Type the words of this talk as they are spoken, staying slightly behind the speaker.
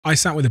I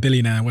sat with a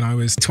billionaire when I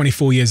was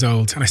 24 years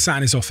old, and I sat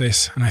in his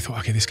office and I thought,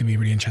 okay, this is going to be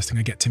really interesting.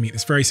 I get to meet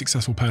this very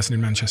successful person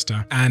in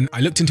Manchester. And I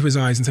looked into his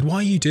eyes and said, why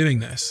are you doing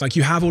this? Like,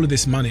 you have all of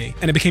this money.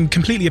 And it became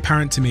completely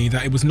apparent to me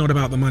that it was not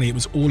about the money. It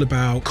was all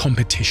about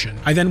competition.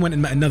 I then went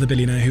and met another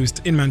billionaire who's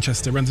in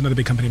Manchester, runs another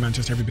big company in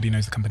Manchester. Everybody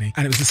knows the company.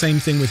 And it was the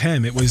same thing with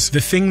him. It was the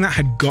thing that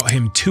had got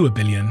him to $1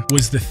 billion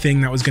was the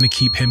thing that was going to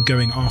keep him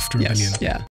going after $1 billion. Yeah.